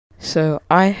So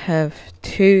I have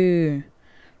two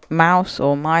mouse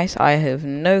or mice. I have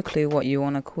no clue what you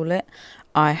want to call it.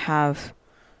 I have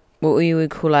what we would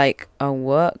call like a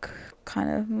work kind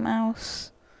of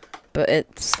mouse, but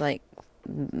it's like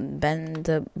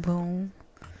bendable.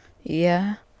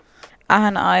 Yeah.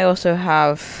 And I also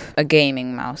have a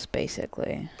gaming mouse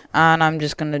basically. And I'm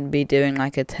just going to be doing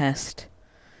like a test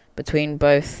between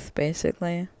both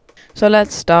basically. So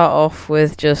let's start off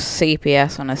with just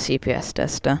CPS on a CPS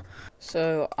tester.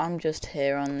 So I'm just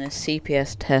here on the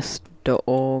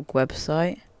cpstest.org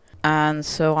website. And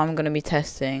so I'm going to be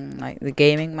testing like the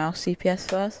gaming mouse CPS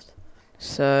first.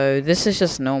 So this is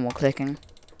just normal clicking.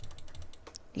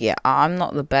 Yeah, I'm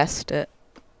not the best at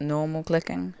normal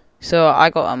clicking. So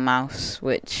I got a mouse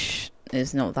which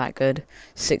is not that good,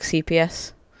 6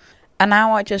 CPS. And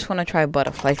now I just want to try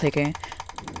butterfly clicking.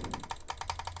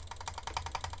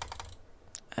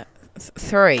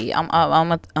 3.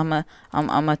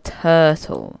 I'm a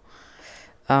turtle.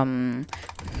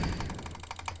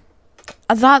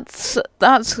 That's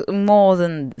more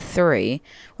than 3.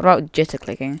 What about jitter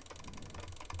clicking?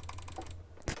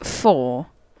 4.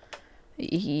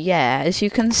 Yeah, as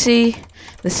you can see,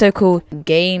 the so-called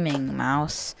gaming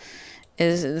mouse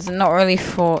is not really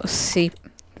for CPS.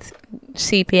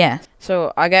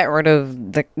 So I get rid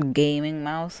of the gaming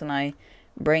mouse and I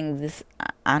bring this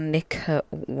Anika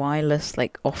wireless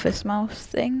like office mouse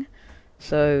thing.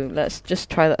 So let's just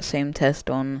try that same test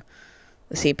on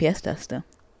the CPS tester.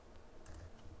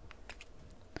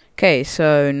 Okay,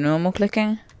 so normal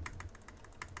clicking.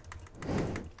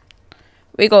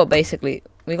 We got basically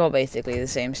the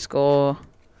same score.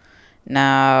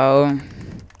 Now,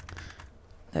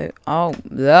 oh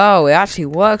no, it actually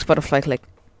works. Butterfly click.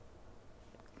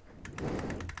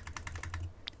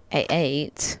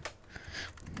 8.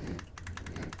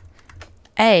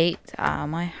 Ah,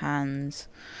 my hands.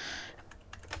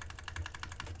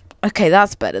 Okay,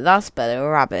 that's better.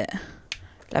 Rabbit.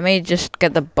 Let me just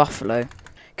get the buffalo.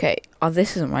 Okay. Oh,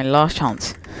 this is my last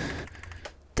chance.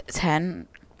 10.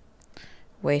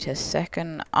 Wait a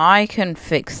second. I can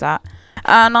fix that.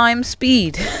 And I'm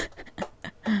speed.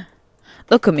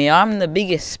 Look at me. I'm the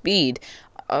biggest speed.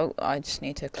 Oh, I just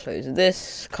need to close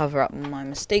this. Cover up my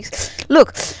mistakes.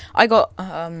 Look, I got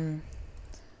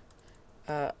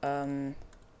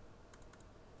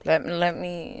let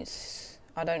me.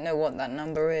 I don't know what that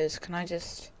number is. Can I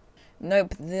just?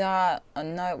 Nope. That.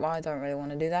 Nope. I don't really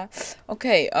want to do that.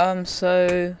 Okay.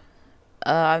 So.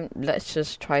 Let's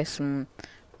just try some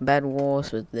bed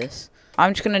wars with this.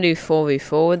 I'm just gonna do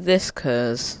 4v4 with this,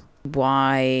 cause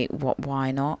why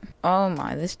not? Oh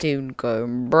my, this dude go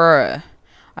bruh.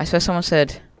 I swear someone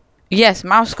said, yes,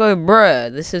 mouse go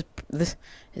bruh. Is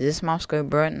this mouse go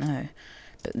bruh? No.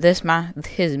 But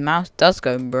his mouse does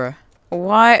go bruh.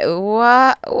 Why,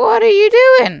 what are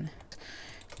you doing?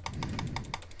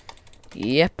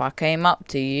 Yep, I came up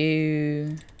to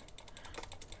you.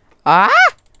 Ah!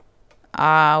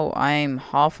 Ow, I'm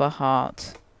half a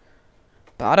heart.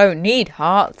 But I don't need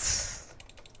hearts.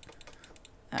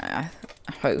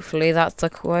 Hopefully that's a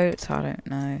quote, I don't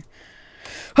know.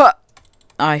 Huh!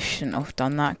 I shouldn't have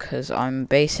done that because I'm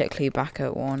basically back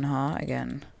at 1 heart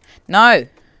again. No! I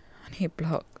need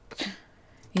blocks.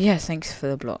 Yes, thanks for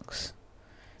the blocks.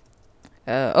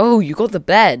 Oh, you got the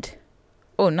bed.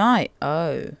 Oh, nice.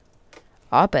 Oh.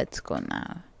 Our bed's gone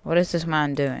now. What is this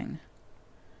man doing?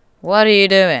 What are you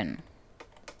doing?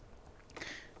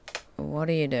 What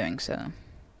are you doing, sir?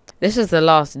 This is the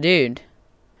last dude.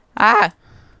 Ah!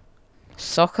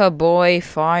 Soccer boy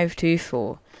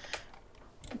 524.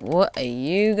 What are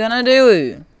you gonna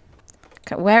do?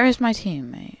 Where is my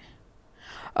teammate?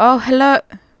 Oh, hello.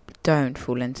 Don't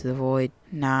fall into the void.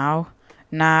 Now.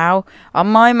 Are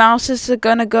my mouses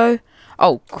gonna go?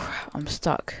 Oh, crap. I'm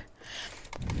stuck.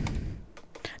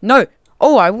 No.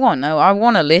 Oh, I won. No, I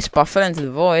won at least, but I fell into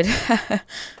the void.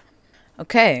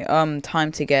 Okay.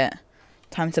 Time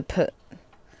to put.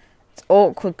 It's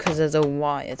awkward because there's a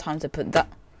wire. Time to put that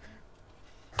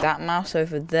mouse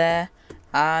over there,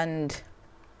 and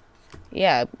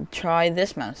yeah, try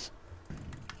this mouse.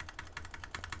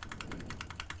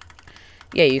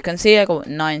 Yeah, you can see I got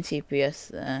 9 CPS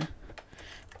there.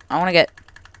 I want to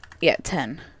get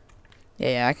 10.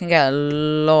 Yeah, I can get a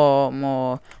lot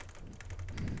more.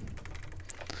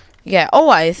 Yeah. Oh,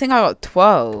 I think I got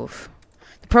 12.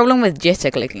 The problem with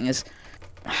jitter clicking is,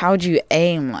 how do you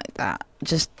aim like that?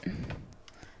 Just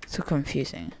so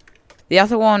confusing. The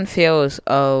other one feels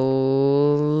a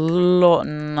lot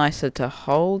nicer to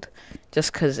hold,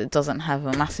 just because it doesn't have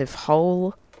a massive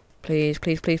hole. Please.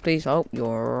 Oh,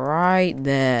 you're right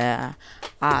there.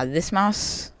 Ah, this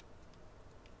mouse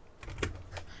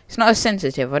It's not as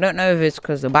sensitive. I don't know if it's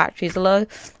because the battery's low,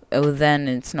 or then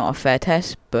it's not a fair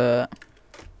test, but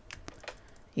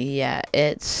yeah,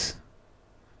 it's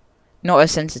not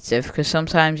as sensitive because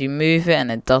sometimes you move it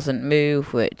and it doesn't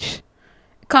move, which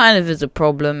kind of is a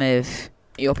problem if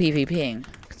you're PvPing.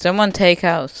 Can someone take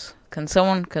out? Can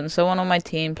someone on my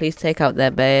team please take out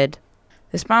their bed?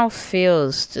 This mouse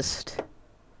feels just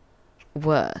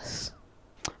worse.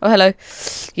 Oh, hello.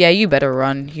 Yeah, you better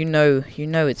run. You know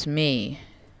it's me.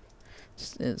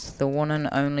 It's the one and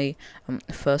only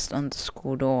first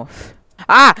underscored off.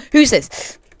 Ah, who's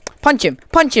this? Punch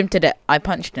him to death. I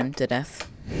punched him to death.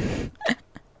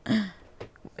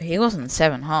 He wasn't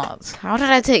 7 hearts. How did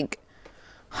I take?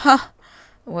 Huh?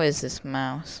 What is this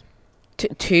mouse?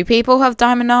 Two people have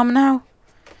diamond armor now.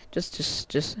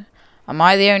 Just. Am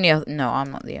I the only other? No,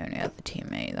 I'm not the only other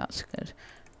teammate. That's good.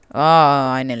 Oh,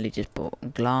 I nearly just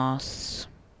bought glass.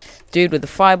 Dude with the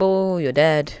fireball, you're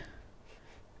dead.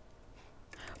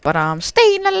 But I'm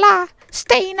staying alive.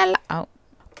 Oh.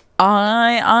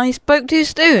 I spoke too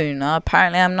soon.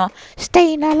 Apparently I'm not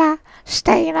staying alive.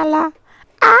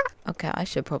 Ah. Okay, I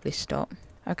should probably stop.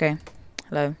 Okay,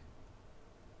 hello.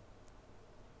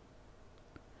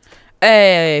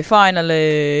 Hey,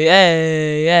 finally.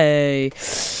 Hey.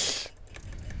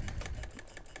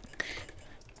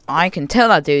 I can tell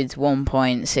that dude's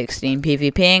 1.16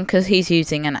 PvPing because he's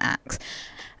using an axe.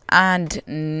 And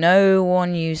no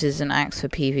one uses an axe for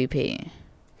PvP.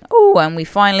 Oh, and we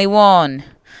finally won.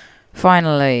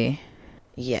 Finally.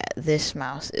 Yeah, this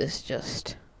mouse is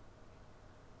just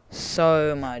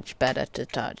so much better to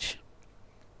touch.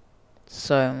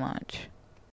 So much.